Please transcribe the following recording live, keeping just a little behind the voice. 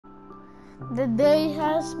The day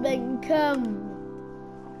has been come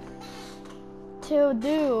to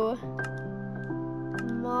do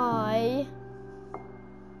my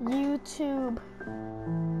YouTube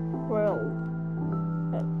world.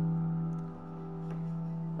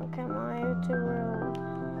 Okay, my YouTube world.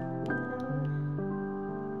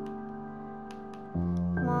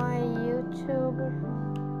 My YouTube,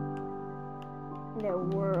 the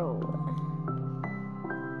world.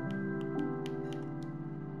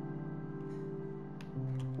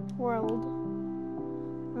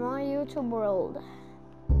 My YouTube world.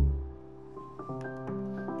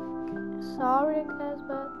 Sorry guys,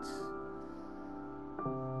 but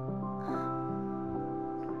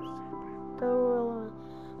the world.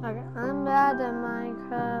 Okay, I'm bad at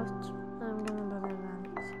Minecraft. I'm gonna bother that.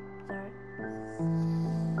 Sorry.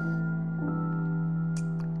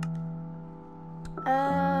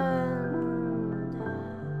 And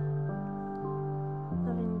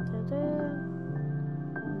nothing to do.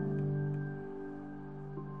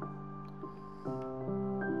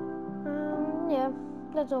 Yeah,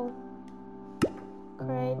 that's all.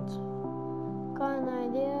 Great. Got an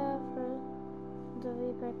idea for the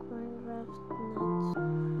VPEC Minecraft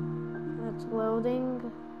net. It's loading.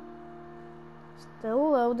 Still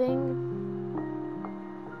loading.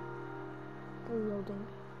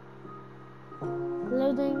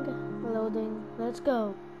 Loading. Let's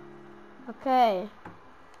go. Okay.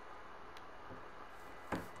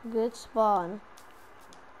 Good spawn.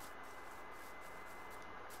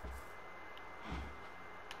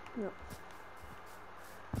 No.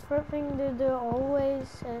 First thing to do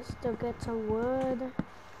always is to get some wood.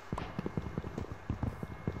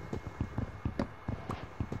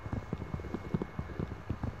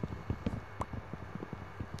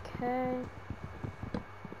 Okay.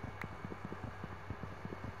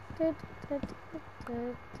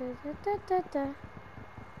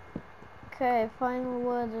 Okay, final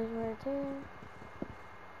wood is right here.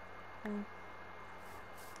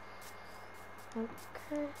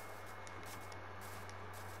 Okay.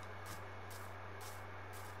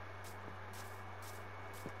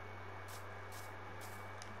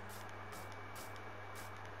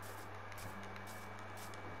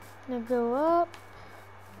 Now go up.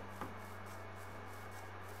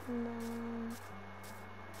 And then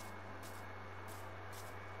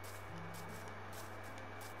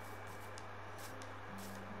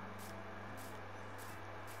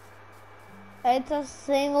it's a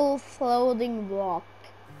single floating block.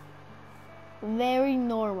 Very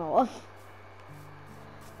normal.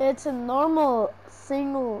 It's a normal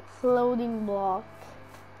single floating block.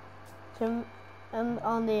 And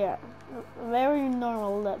on the air. Very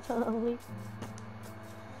normal, definitely.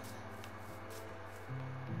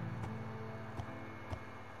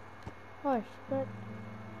 Oh shit.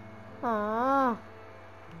 Ah.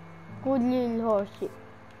 Good little horsey.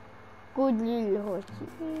 Good little horsey.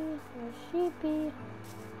 A sheepy.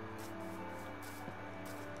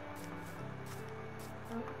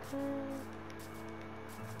 Okay.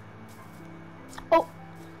 Oh,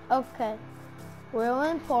 okay. We're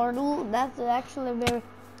in portal. That's actually very.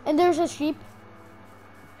 And there's a sheep.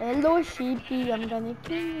 Hello, sheepy. I'm gonna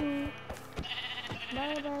kill you.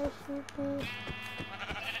 Bye bye, sheepy.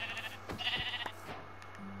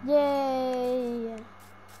 Yay!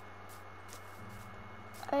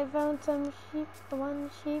 I found some sheep. One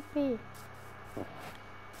sheepy.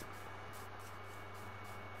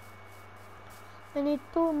 I need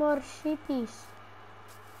 2 more sheepies.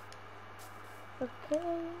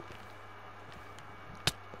 Okay.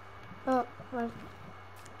 Oh, where's...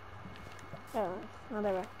 Oh,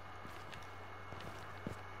 whatever.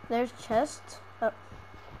 There's chest. Oh.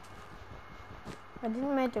 I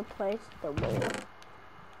didn't mean to place the wall.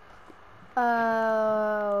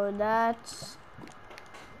 Oh, that's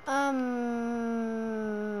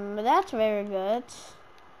very good.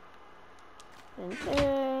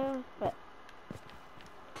 But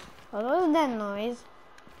what was that noise?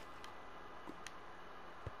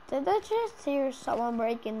 Did I just hear someone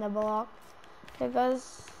breaking the block?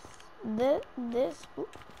 Because this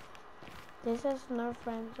has no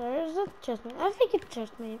friends. Or is it just me? I think it's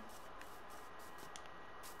just me.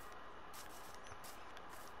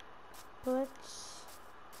 What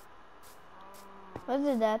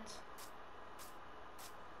is that?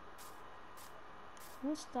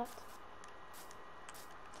 What's that?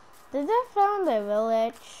 Did I found a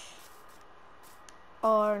village?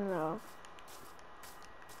 Or no?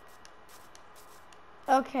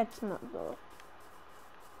 Okay, it's not though.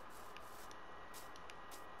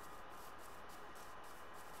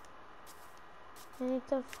 I need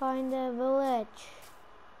to find a village.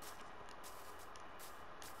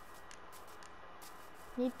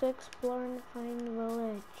 Need to explore and find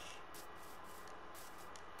village.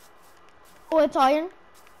 Oh, it's iron.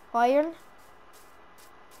 Iron.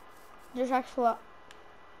 There's actually.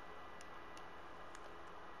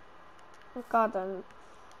 Oh god, I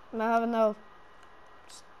have no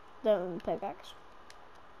stone pickaxe.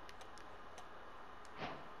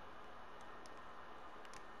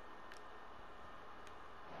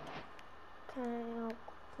 Okay, oak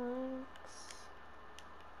planks.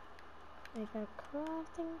 Make a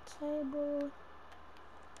crafting table.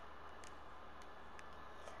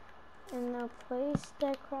 And now place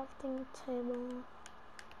the crafting table.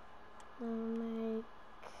 Now make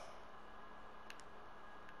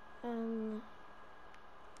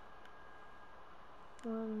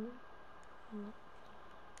one.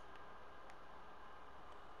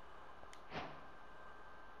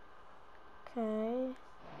 Okay.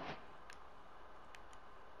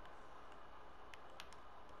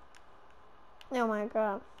 Oh my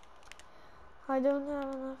god. I don't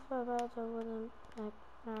have enough about the wooden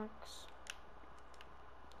backpacks.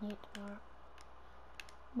 Need more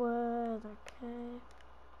wood, okay.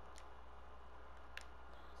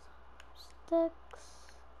 Sticks.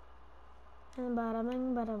 And bada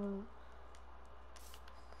bing, bada boom.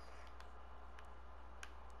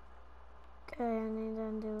 Okay, I need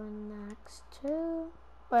to do an axe too.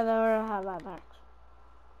 But I already have an axe.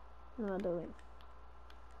 No doing.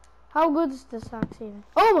 How good is this axe even?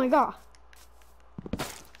 Oh my god!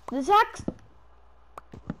 This axe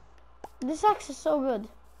is so good.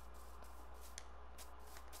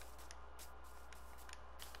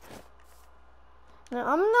 Now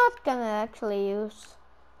I'm not gonna actually use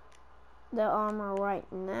the armor right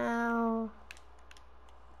now.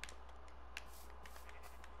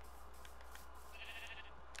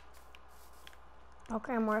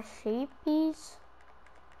 Okay, more sheepies.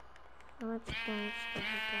 How much damage does it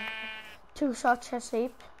do? 2 shots a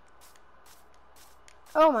sheep.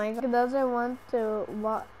 Oh my god, he doesn't want to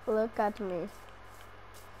look at me.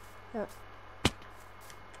 Yeah.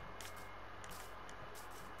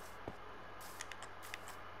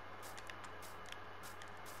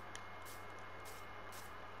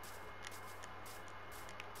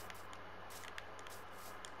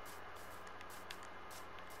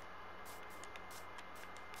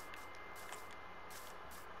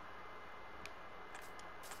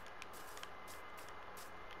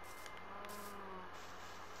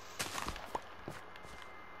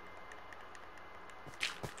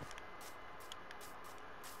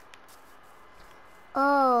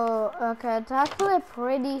 Oh, okay, it's actually a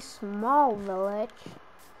pretty small village,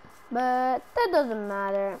 but that doesn't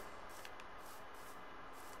matter.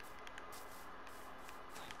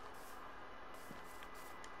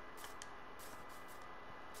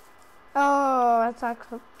 Oh, it's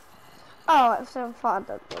actually, oh, I still thought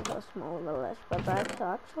that was a small village, but that's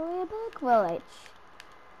actually a big village.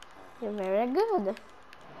 You're very good.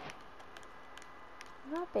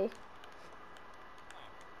 I'm happy.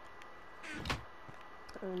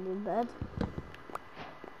 The bed.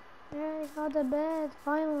 Yeah, I got the bed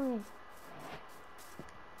finally.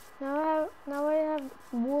 Now I have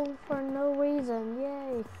wool for no reason.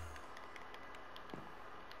 Yay!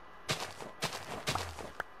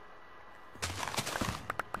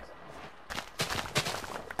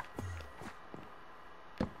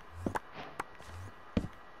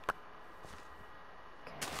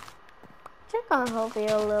 Check on help you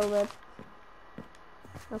a little bit.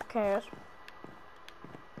 Who cares?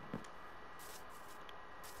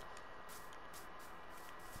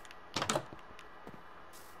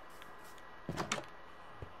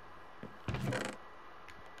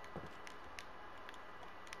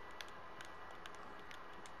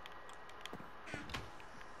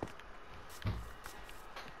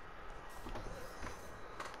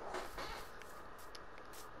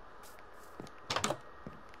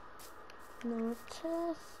 No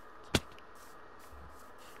chest.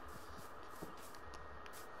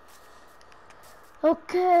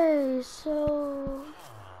 Okay, so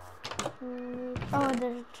oh,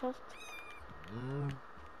 there's a chest.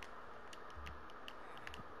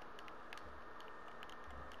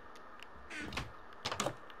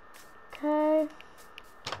 Okay.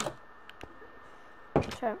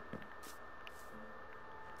 Sure.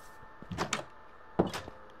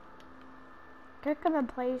 I'm gonna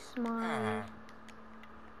place my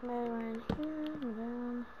bed right here and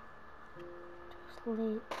then to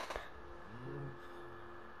sleep.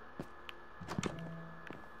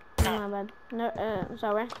 Oh, my bad. No,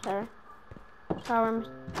 sorry, Mr.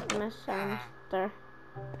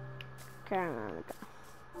 Okay, I'm gonna go.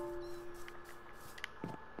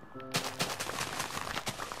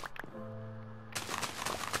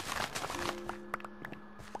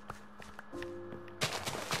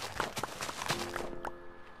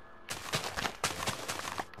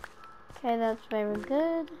 Okay, that's very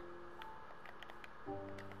good.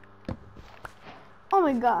 Oh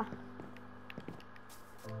my god.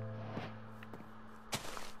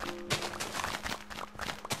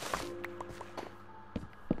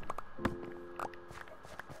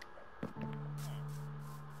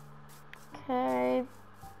 Okay.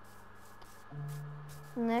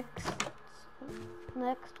 Next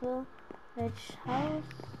village house.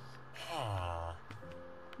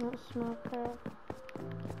 No smoker.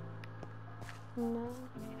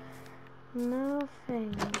 No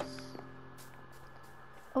things.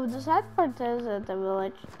 Oh, the sad part is at the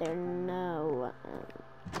village there no.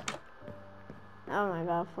 Oh my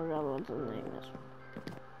god, I forgot what the name is.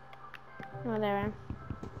 Whatever.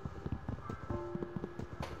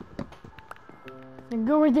 Then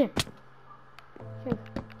go right there. Here.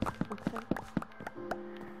 Okay.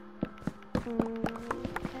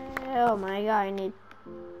 Okay. Oh my god, I need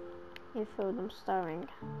food. I'm starving.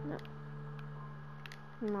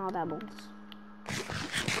 No doubles.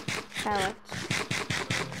 Carrots.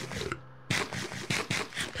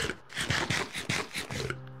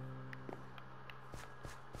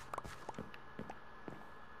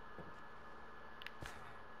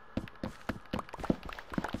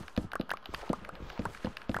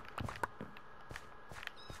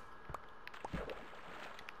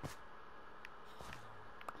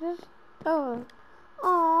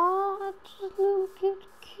 Oh, that's a little cute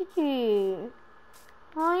kitty.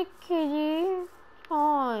 Hi, kitty.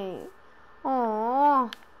 Hi. Oh,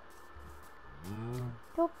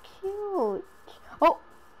 so cute. Oh.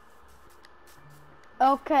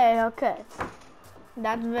 Okay.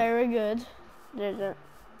 That's very good.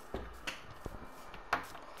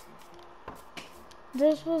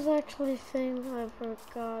 This was actually a thing I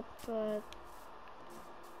forgot, but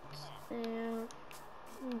yeah.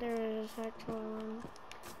 There is actually one.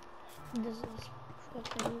 This is the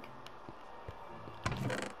thing.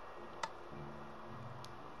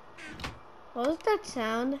 What was that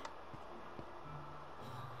sound?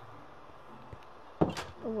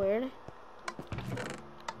 Weird.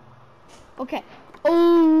 Okay.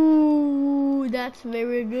 Oh, that's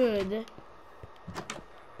very good.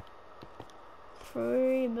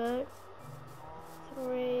 Three.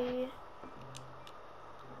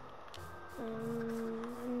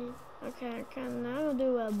 Okay, I can now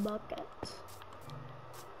do a bucket.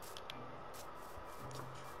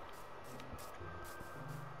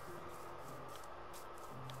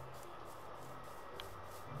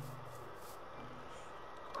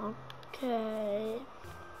 Okay.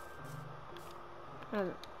 I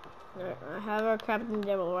have our crafting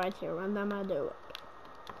table right here. What am I doing?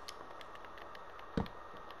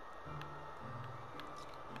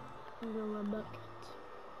 Do a bucket.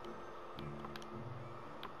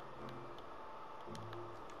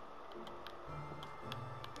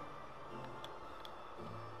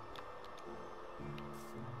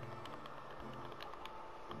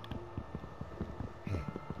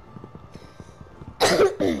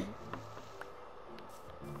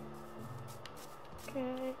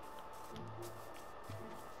 Okay.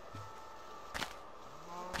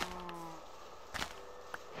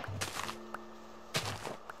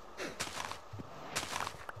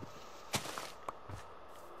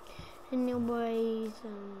 Anyways,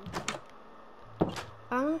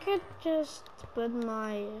 I could just put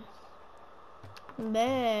my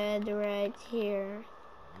bed right here.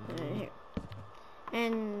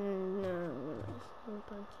 And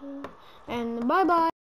bye bye.